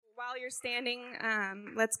while you're standing,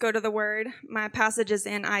 let's go to the Word. My passage is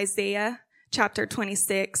in Isaiah chapter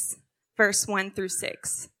 26, verse 1 through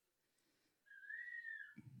 6.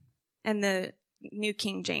 And the New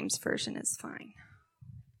King James Version is fine.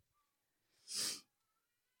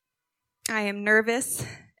 I am nervous,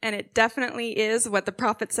 and it definitely is what the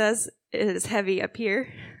prophet says. It is heavy up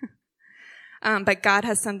here. But God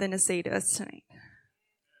has something to say to us tonight.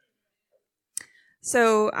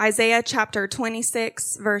 So Isaiah chapter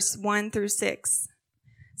 26, verse 1 through 6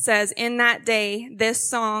 says, "In that day, this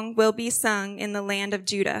song will be sung in the land of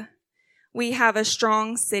Judah. We have a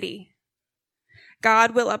strong city.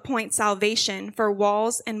 God will appoint salvation for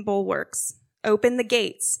walls and bulwarks. Open the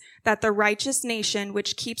gates, that the righteous nation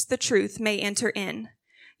which keeps the truth may enter in.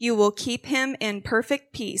 You will keep him in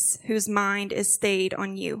perfect peace, whose mind is stayed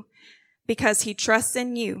on you, because he trusts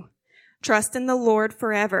in you. Trust in the Lord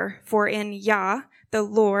forever, for in Yah, the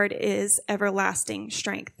Lord is everlasting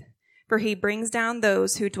strength. For he brings down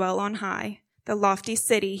those who dwell on high. The lofty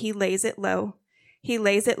city, he lays it low. He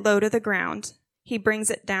lays it low to the ground. He brings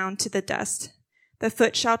it down to the dust. The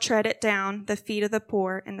foot shall tread it down, the feet of the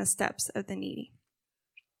poor and the steps of the needy."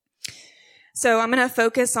 So I'm going to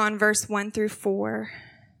focus on verse 1 through 4.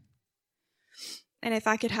 And if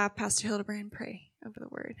I could have Pastor Hildebrand pray over the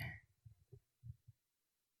word.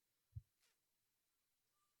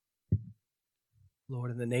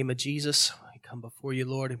 Lord, in the name of Jesus, I come before you,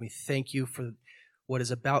 Lord, and we thank you for what is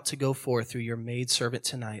about to go forth through your maidservant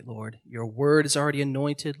tonight, Lord. Your word is already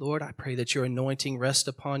anointed, Lord. I pray that your anointing rest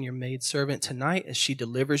upon your maidservant tonight as she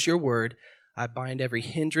delivers your word. I bind every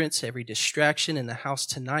hindrance, every distraction in the house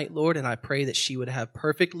tonight, Lord, and I pray that she would have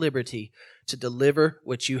perfect liberty to deliver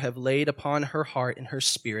what you have laid upon her heart and her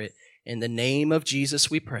spirit. In the name of Jesus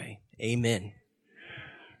we pray. Amen.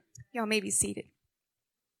 Y'all may be seated.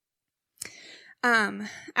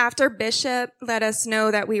 After Bishop let us know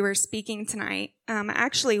that we were speaking tonight, I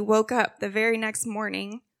actually woke up the very next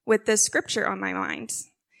morning with this scripture on my mind.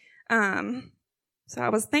 So I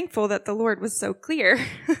was thankful that the Lord was so clear.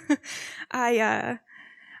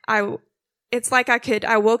 It's like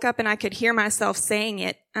I woke up and I could hear myself saying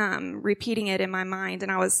it, repeating it in my mind.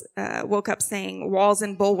 And I woke up saying walls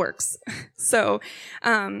and bulwarks. So,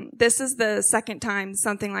 this is the second time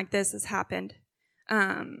something like this has happened.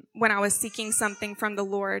 When I was seeking something from the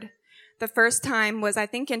Lord. The first time was, I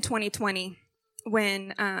think, in 2020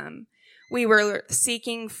 when we were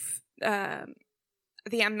seeking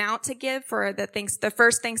the amount to give for the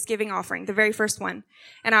first Thanksgiving offering, the very first one.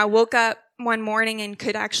 And I woke up one morning and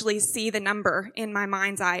could actually see the number in my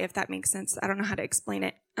mind's eye, if that makes sense. I don't know how to explain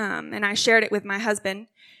it. And I shared it with my husband,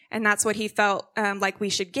 and that's what he felt like we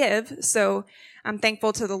should give. So I'm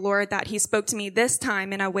thankful to the Lord that he spoke to me this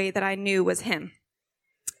time in a way that I knew was him.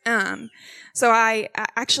 So I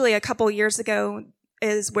actually, a couple years ago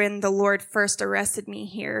is when the Lord first arrested me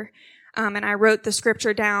here. And I wrote the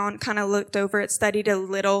scripture down, kind of looked over it, studied it a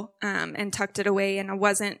little, and tucked it away. And I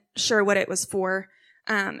wasn't sure what it was for.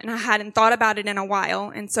 And I hadn't thought about it in a while.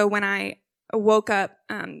 And so when I woke up,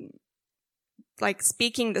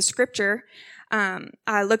 speaking the scripture,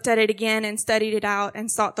 I looked at it again and studied it out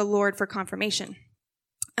and sought the Lord for confirmation.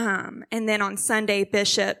 And then on Sunday,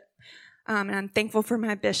 Bishop, and I'm thankful for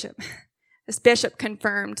my bishop. This bishop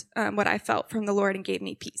confirmed what I felt from the Lord and gave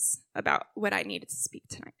me peace about what I needed to speak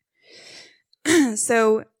tonight.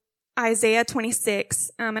 So Isaiah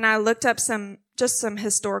 26, and I looked up some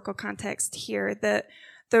historical context here.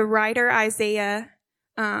 The writer Isaiah,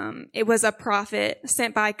 it was a prophet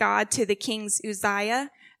sent by God to the kings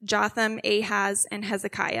Uzziah, Jotham, Ahaz, and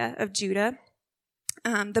Hezekiah of Judah.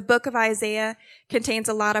 The book of Isaiah contains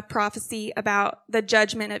a lot of prophecy about the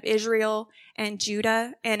judgment of Israel and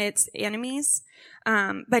Judah and its enemies.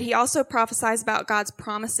 But he also prophesies about God's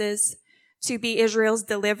promises to be Israel's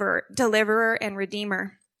deliverer and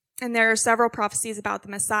redeemer. And there are several prophecies about the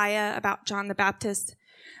Messiah, about John the Baptist.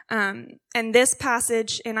 And this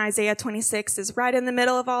passage in Isaiah 26 is right in the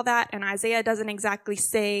middle of all that. And Isaiah doesn't exactly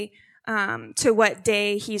say to what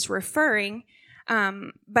day he's referring.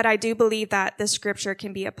 But I do believe that the scripture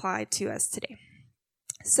can be applied to us today.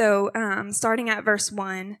 So, starting at verse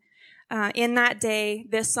 1, in that day,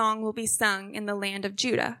 this song will be sung in the land of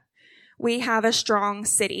Judah. We have a strong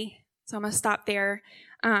city. So I'm going to stop there,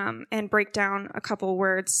 and break down a couple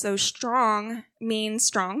words. So strong means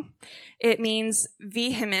strong. It means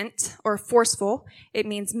vehement or forceful. It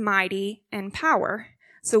means mighty and power.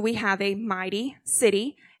 So we have a mighty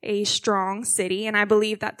city, a strong city. And I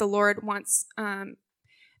believe that the Lord wants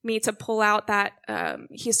me to pull out that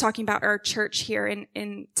he's talking about our church here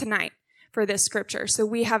in tonight for this scripture. So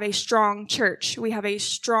we have a strong church. We have a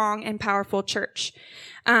strong and powerful church.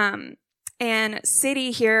 And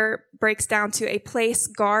city here breaks down to a place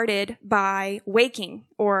guarded by waking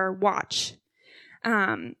or watch.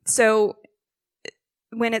 So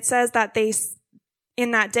when it says that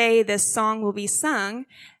in that day, this song will be sung,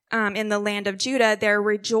 in the land of Judah, they're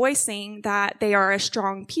rejoicing that they are a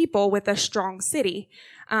strong people with a strong city.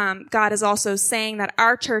 God is also saying that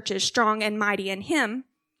our church is strong and mighty in him.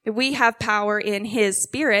 We have power in his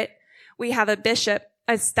spirit. We have a bishop,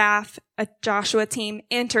 a staff, a Joshua team,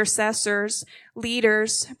 intercessors,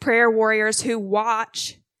 leaders, prayer warriors who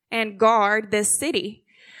watch and guard this city.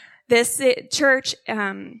 This church,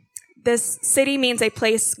 this city means a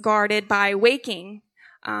place guarded by waking.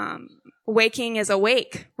 Waking is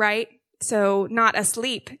awake, right? So not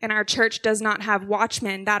asleep. And our church does not have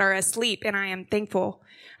watchmen that are asleep. And I am thankful.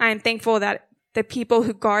 I am thankful that the people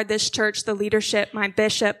who guard this church, the leadership, my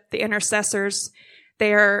bishop, the intercessors,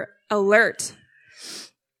 they are alert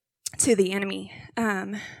to the enemy.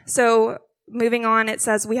 So moving on, it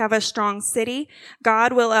says we have a strong city.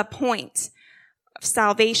 God will appoint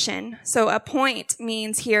salvation. So appoint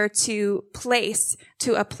means here to place,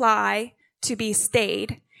 to apply, to be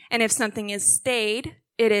stayed. And if something is stayed,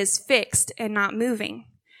 it is fixed and not moving.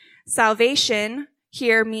 Salvation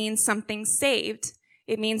here means something saved.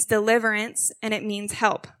 It means deliverance and it means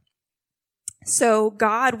help. So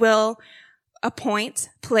God will appoint,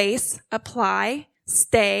 place, apply,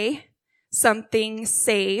 stay something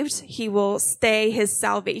saved. He will stay his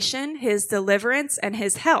salvation, his deliverance, and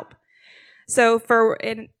his help. So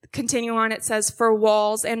continue on, it says for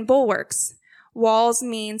walls and bulwarks. Walls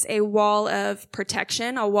means a wall of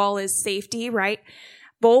protection. A wall is safety, right?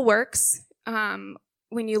 Bulwarks,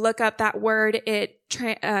 when you look up that word, it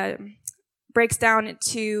breaks down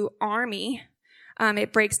to army.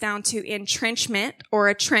 It breaks down to entrenchment or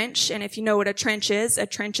a trench. And if you know what a trench is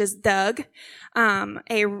dug. And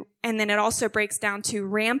then it also breaks down to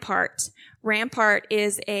rampart. Rampart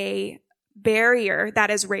is a barrier that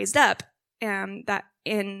is raised up, that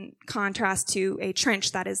in contrast to a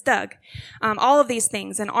trench that is dug. All of these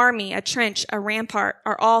things, an army, a trench, a rampart,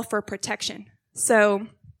 are all for protection. So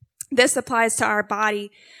this applies to our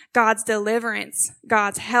body. God's deliverance,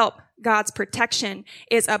 God's help, God's protection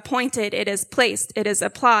is appointed, it is placed, it is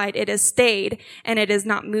applied, it is stayed, and it is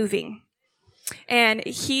not moving. And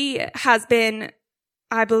he has been,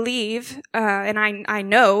 I believe, and I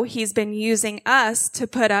know he's been using us to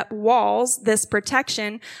put up walls, this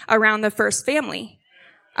protection around the First Family,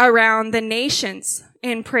 around the nations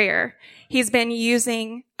in prayer. He's been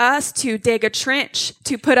using us to dig a trench,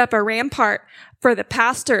 to put up a rampart for the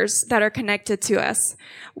pastors that are connected to us.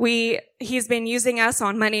 He's been using us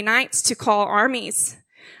on Monday nights to call armies,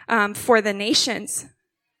 for the nations.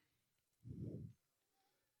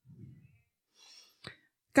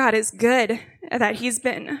 God is good that he's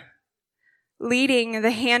been leading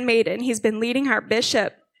the handmaiden. He's been leading our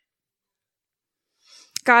bishop.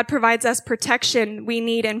 God provides us protection we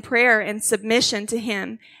need in prayer and submission to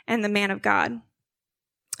him and the man of God.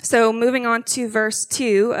 So moving on to verse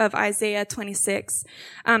 2 of Isaiah 26,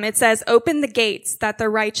 it says, "Open the gates that the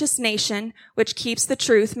righteous nation, which keeps the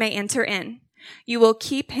truth, may enter in. You will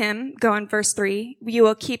keep him," go on verse 3, "you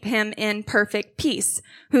will keep him in perfect peace,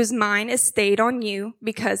 whose mind is stayed on you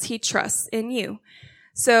because he trusts in you."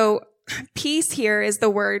 So peace here is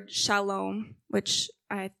the word shalom, which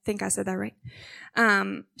I think I said that right.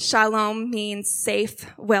 Shalom means safe,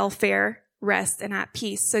 welfare, rest, and at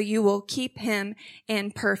peace. So you will keep him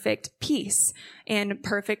in perfect peace, in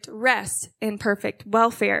perfect rest, in perfect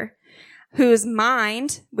welfare, whose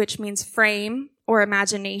mind, which means frame or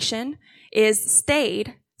imagination, is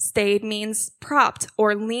stayed. Stayed means propped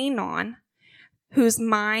or leaned on. Whose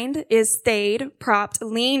mind is stayed, propped,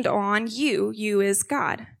 leaned on you. You is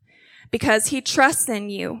God. Because he trusts in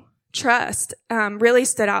you. Trust really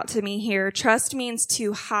stood out to me here. Trust means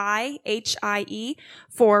to hie, H-I-E,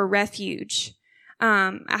 for refuge.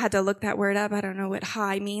 I had to look that word up. I don't know what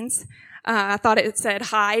hie means. I thought it said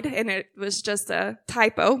hide, and it was just a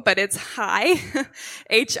typo, but it's hie,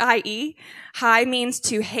 H-I-E. Hie means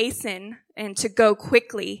to hasten and to go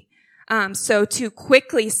quickly. So to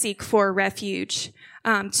quickly seek for refuge,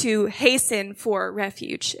 to hasten for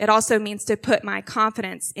refuge. It also means to put my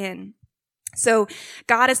confidence in. So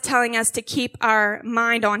God is telling us to keep our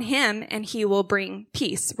mind on him and he will bring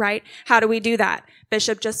peace, right? How do we do that?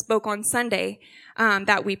 Bishop just spoke on Sunday,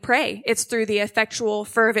 that we pray. It's through the effectual,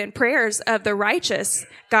 fervent prayers of the righteous.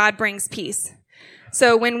 God brings peace.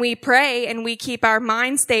 So when we pray and we keep our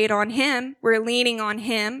mind stayed on him, we're leaning on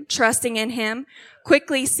him, trusting in him,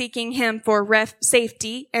 quickly seeking him for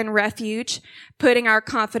safety and refuge, putting our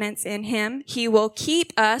confidence in him. He will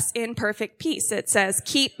keep us in perfect peace. It says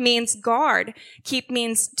keep means guard. Keep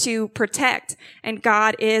means to protect. And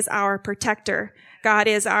God is our protector. God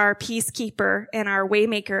is our peacekeeper and our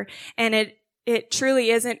waymaker. And it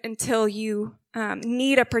truly isn't until you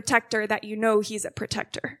need a protector that you know he's a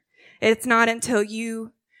protector. It's not until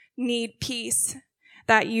you need peace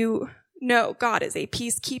that you know God is a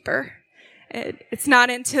peacekeeper. It's not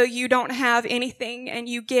until you don't have anything and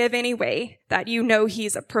you give anyway that you know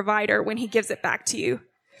he's a provider when he gives it back to you.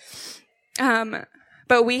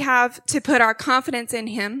 But we have to put our confidence in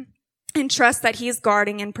him and trust that he's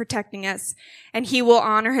guarding and protecting us, and he will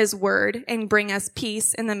honor his word and bring us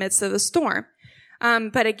peace in the midst of the storm.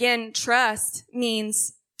 But again, trust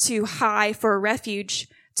means to hie for refuge,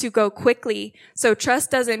 to go quickly. So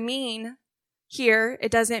trust doesn't mean here,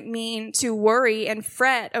 it doesn't mean to worry and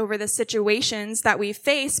fret over the situations that we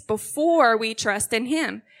face before we trust in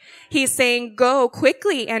him. He's saying go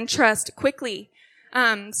quickly and trust quickly.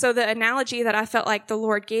 So the analogy that I felt like the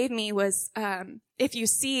Lord gave me was, if you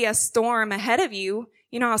see a storm ahead of you,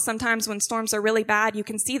 you know how sometimes when storms are really bad, you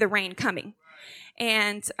can see the rain coming.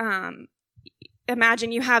 And,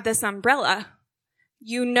 imagine you have this umbrella.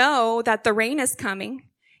 You know that the rain is coming.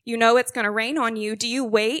 You know it's going to rain on you. Do you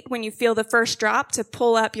wait when you feel the first drop to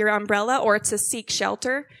pull up your umbrella or to seek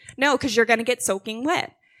shelter? No, because you're going to get soaking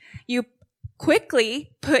wet. You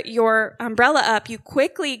quickly put your umbrella up. You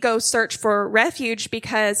quickly go search for refuge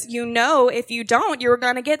because you know if you don't, you're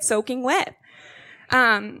going to get soaking wet.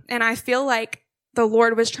 And I feel like the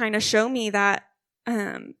Lord was trying to show me that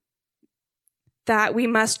that we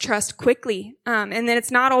must trust quickly. And then it's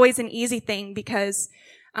not always an easy thing because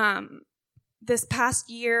this past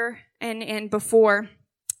year and before,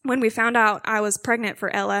 when we found out I was pregnant for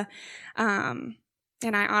Ella, and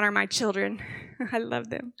I honor my children. I love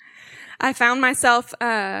them. I found myself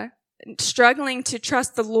struggling to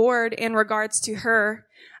trust the Lord in regards to her.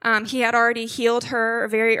 He had already healed her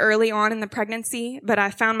very early on in the pregnancy, but I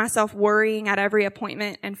found myself worrying at every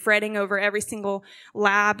appointment and fretting over every single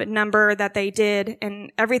lab number that they did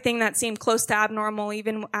and everything that seemed close to abnormal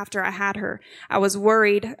even after I had her. I was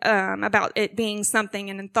worried about it being something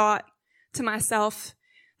and thought to myself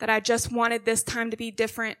that I just wanted this time to be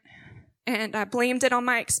different. And I blamed it on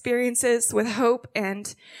my experiences with Hope,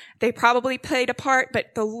 and they probably played a part,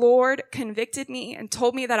 but the Lord convicted me and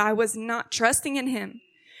told me that I was not trusting in him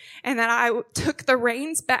and that I took the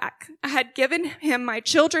reins back. I had given him my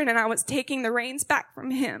children and I was taking the reins back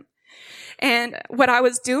from him. And what I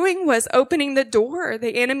was doing was opening the door.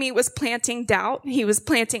 The enemy was planting doubt. He was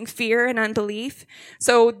planting fear and unbelief.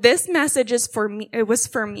 So this message is for me. It was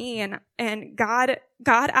for me. And God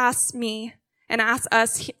asked me and asked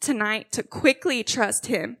us tonight to quickly trust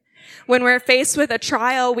him. When we're faced with a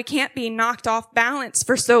trial, we can't be knocked off balance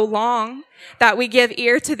for so long that we give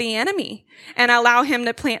ear to the enemy and allow him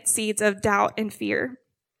to plant seeds of doubt and fear.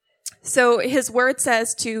 So his word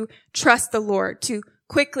says to trust the Lord, to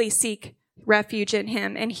quickly seek refuge in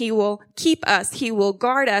him, and he will keep us. He will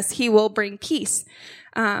guard us. He will bring peace.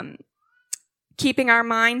 Keeping our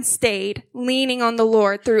minds stayed, leaning on the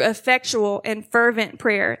Lord through effectual and fervent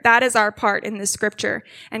prayer. That is our part in this scripture.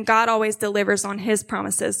 And God always delivers on his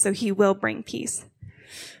promises, so he will bring peace.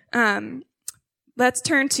 Let's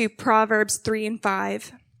turn to Proverbs 3 and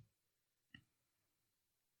 5.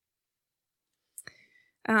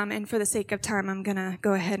 And for the sake of time, I'm going to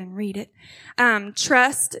go ahead and read it.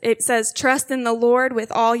 It says, trust in the Lord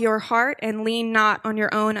with all your heart and lean not on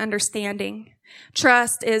your own understanding.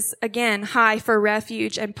 Trust is, again, high for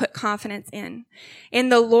refuge and put confidence in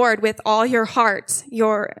the Lord with all your heart,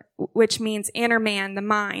 which means inner man, the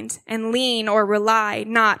mind, and lean or rely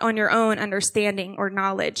not on your own understanding or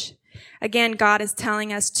knowledge. Again, God is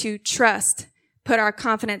telling us to trust, put our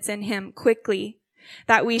confidence in him quickly,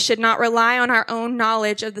 that we should not rely on our own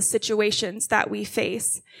knowledge of the situations that we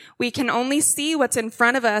face. We can only see what's in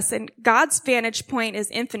front of us, and God's vantage point is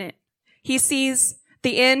infinite. He sees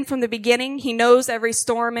the end from the beginning. He knows every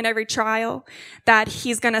storm and every trial that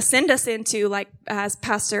he's going to send us into, like as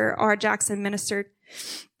Pastor R. Jackson ministered.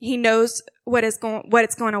 He knows what it's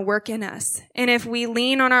going to work in us. And if we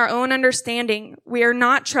lean on our own understanding, we are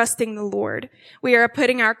not trusting the Lord. We are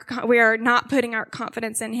not putting our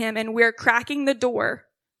confidence in him, and we're cracking the door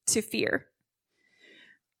to fear.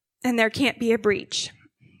 And there can't be a breach.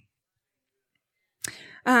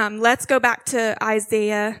 Let's go back to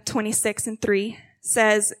Isaiah 26 and 3.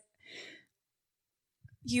 Says,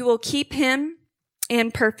 you will keep him in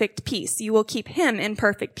perfect peace. You will keep him in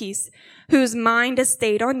perfect peace, whose mind is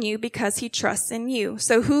stayed on you because he trusts in you.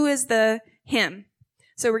 So who is the him?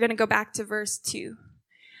 So we're going to go back to verse 2.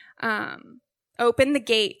 Open the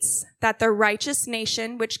gates that the righteous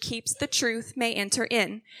nation which keeps the truth may enter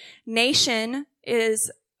in. Nation is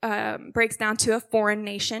breaks down to a foreign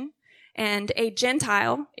nation, and a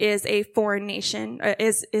Gentile is a foreign nation,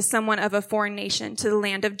 is someone of a foreign nation to the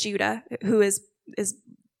land of Judah, who is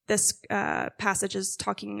this passage is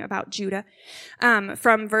talking about Judah,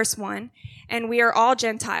 from verse 1. And we are all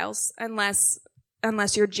Gentiles, unless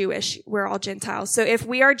you're Jewish, we're all Gentiles. So if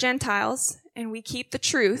we are Gentiles and we keep the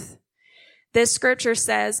truth, this scripture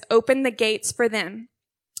says, open the gates for them.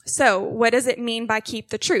 So what does it mean by keep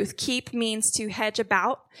the truth? Keep means to hedge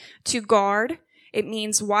about, to guard. It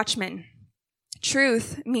means watchman.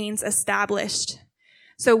 Truth means established.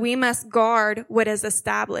 So we must guard what is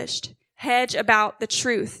established, hedge about the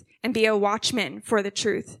truth, and be a watchman for the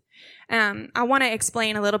truth. I want to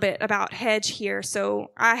explain a little bit about hedge here.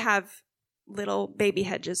 So I have little baby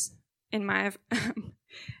hedges in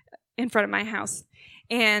front of my house,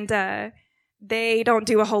 and they don't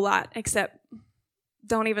do a whole lot except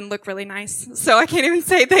don't even look really nice. So I can't even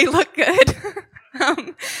say they look good.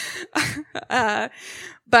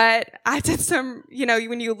 But I did some,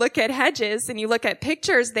 when you look at hedges and you look at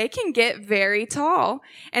pictures, they can get very tall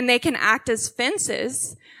and they can act as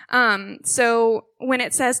fences. So when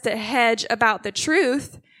it says to hedge about the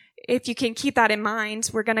truth, if you can keep that in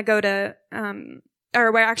mind, we're going to go to,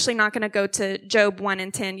 or we're actually not going to go to Job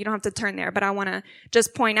 1:10. You don't have to turn there, but I want to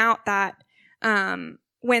just point out that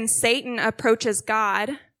when Satan approaches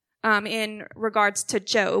God in regards to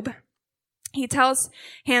Job, he tells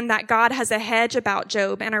him that God has a hedge about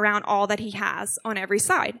Job and around all that he has on every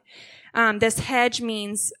side. This hedge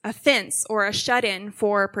means a fence or a shut-in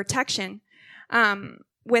for protection.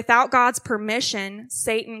 Without God's permission,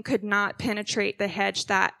 Satan could not penetrate the hedge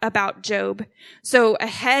about Job. So a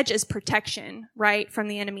hedge is protection, right, from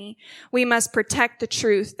the enemy. We must protect the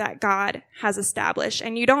truth that God has established.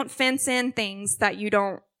 And you don't fence in things that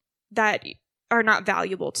are not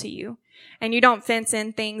valuable to you. And you don't fence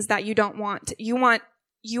in things that you don't want. You want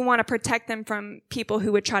to protect them from people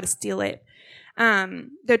who would try to steal it.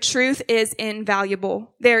 The truth is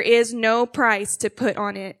invaluable. There is no price to put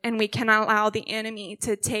on it, and we cannot allow the enemy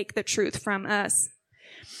to take the truth from us.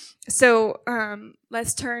 So,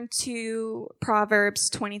 let's turn to Proverbs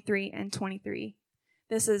 23:23.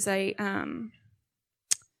 This is I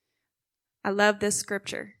love this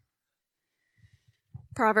scripture.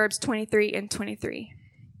 Proverbs 23:23.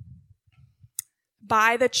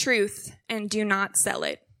 Buy the truth and do not sell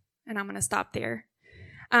it. And I'm going to stop there.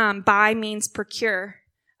 Buy means procure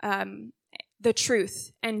the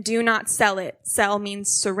truth, and do not sell it. Sell means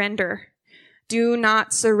surrender. Do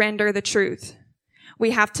not surrender the truth.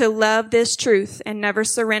 We have to love this truth and never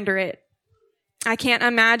surrender it. I can't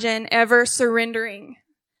imagine ever surrendering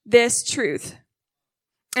this truth.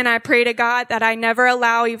 And I pray to God that I never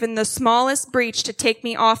allow even the smallest breach to take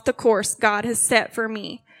me off the course God has set for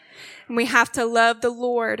me. And we have to love the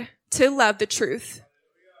Lord to love the truth.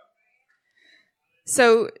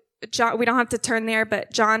 So John, we don't have to turn there,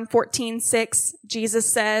 but John 14:6,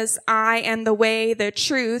 Jesus says, I am the way, the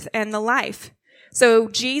truth, and the life. So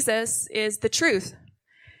Jesus is the truth.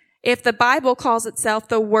 If the Bible calls itself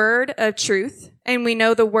the word of truth, and we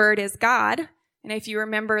know the word is God, and if you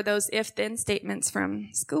remember those if-then statements from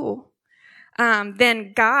school,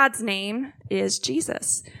 then God's name is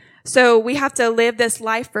Jesus. So we have to live this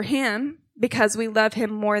life for him because we love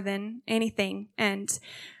him more than anything, and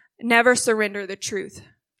never surrender the truth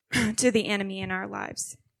to the enemy in our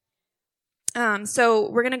lives. So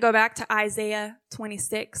we're going to go back to Isaiah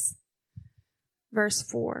 26, verse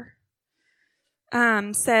 4.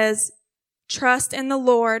 Says, trust in the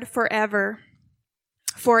Lord forever,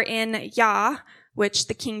 for in Yah, which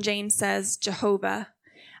the King James says Jehovah,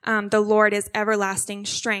 the Lord is everlasting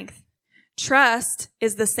strength. Trust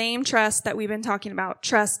is the same trust that we've been talking about.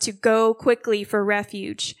 Trust to go quickly for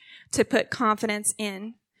refuge, to put confidence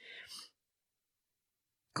in.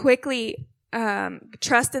 Quickly,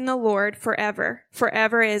 trust in the Lord forever.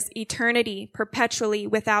 Forever is eternity, perpetually,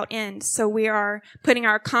 without end. So we are putting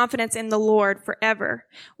our confidence in the Lord forever.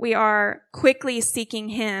 We are quickly seeking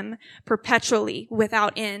him perpetually,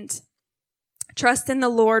 without end. Trust in the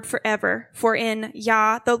Lord forever, for in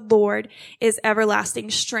Yah, the Lord, is everlasting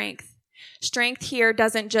strength. Strength here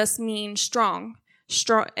doesn't just mean strong.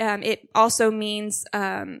 It also means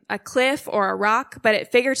a cliff or a rock, but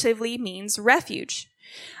it figuratively means refuge.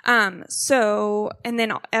 And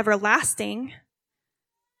then everlasting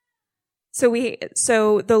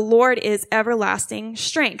So the Lord is everlasting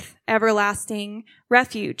strength, everlasting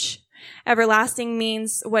refuge. Everlasting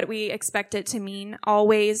means what we expect it to mean,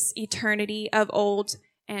 always, eternity, of old,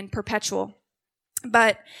 and perpetual.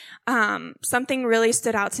 But something really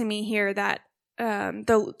stood out to me here that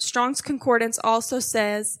the Strong's Concordance also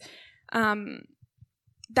says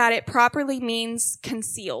that it properly means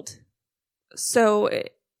concealed.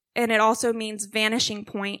 And it also means vanishing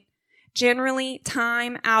point. Generally,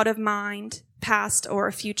 time out of mind, past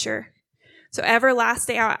or future. So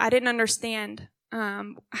everlasting, I didn't understand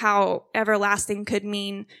how everlasting could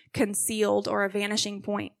mean concealed or a vanishing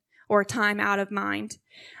point or time out of mind.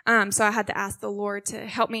 So I had to ask the Lord to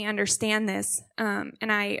help me understand this. And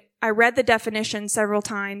I read the definition several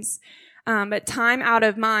times. But time out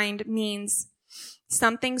of mind means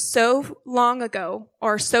something so long ago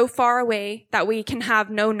or so far away that we can have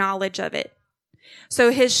no knowledge of it.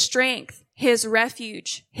 So his strength, his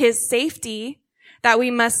refuge, his safety that we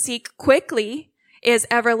must seek quickly is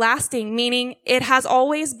everlasting, meaning it has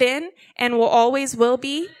always been and will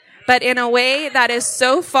be, but in a way that is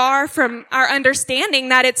so far from our understanding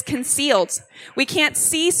that it's concealed. We can't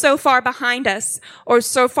see so far behind us or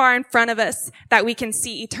so far in front of us that we can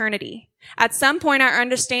see eternity. At some point, our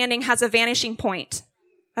understanding has a vanishing point.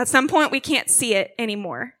 At some point, we can't see it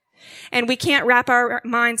anymore. And we can't wrap our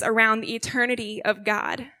minds around the eternity of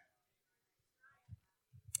God.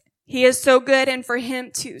 He is so good, and for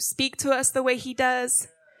him to speak to us the way he does,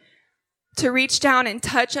 to reach down and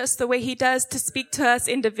touch us the way he does, to speak to us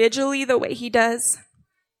individually the way he does,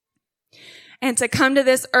 and to come to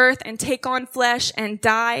this earth and take on flesh and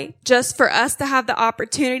die just for us to have the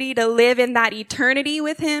opportunity to live in that eternity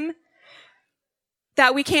with him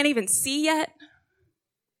that we can't even see yet,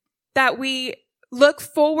 that we look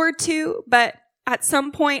forward to, but at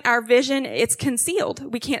some point our vision, it's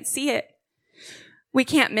concealed. We can't see it. We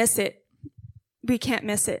can't miss it. We can't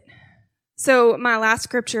miss it. So my last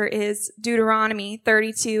scripture is Deuteronomy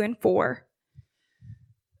 32:4.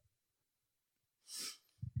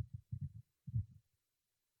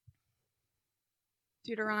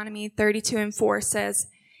 Deuteronomy 32:4 says,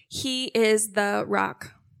 "He is the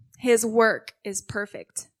rock. His work is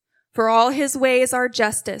perfect. For all his ways are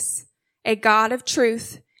justice, a God of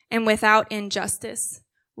truth and without injustice.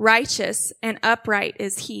 Righteous and upright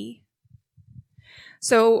is he."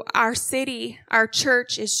 So our city, our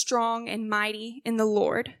church is strong and mighty in the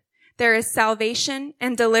Lord. There is salvation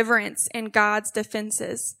and deliverance in God's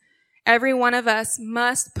defenses. Every one of us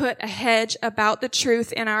must put a hedge about the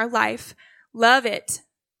truth in our life. Love it.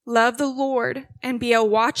 Love the Lord and be a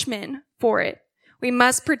watchman for it. We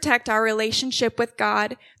must protect our relationship with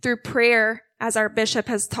God through prayer, as our bishop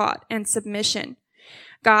has taught, and submission.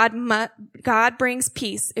 God brings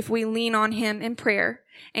peace if we lean on him in prayer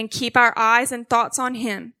and keep our eyes and thoughts on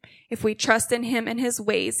him. If we trust in him and his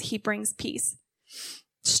ways, he brings peace.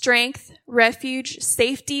 Strength, refuge,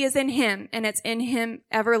 safety is in him, and it's in him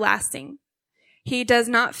everlasting. He does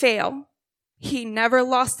not fail. He never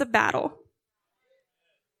lost a battle.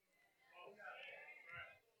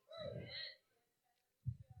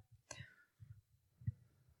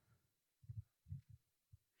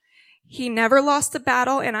 He never lost a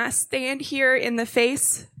battle, and I stand here in the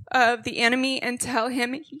face of the enemy and tell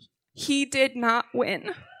him he did not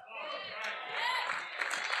win.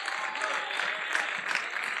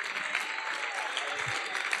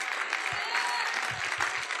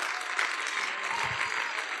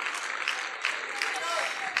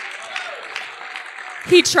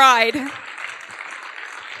 He tried.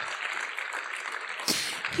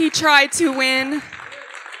 He tried to win.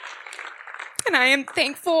 And I am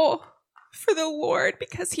thankful for the Lord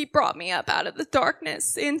because he brought me up out of the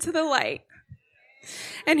darkness into the light.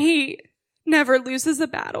 And he never loses a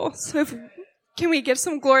battle. So can we give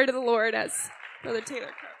some glory to the Lord as Brother Taylor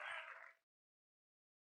comes?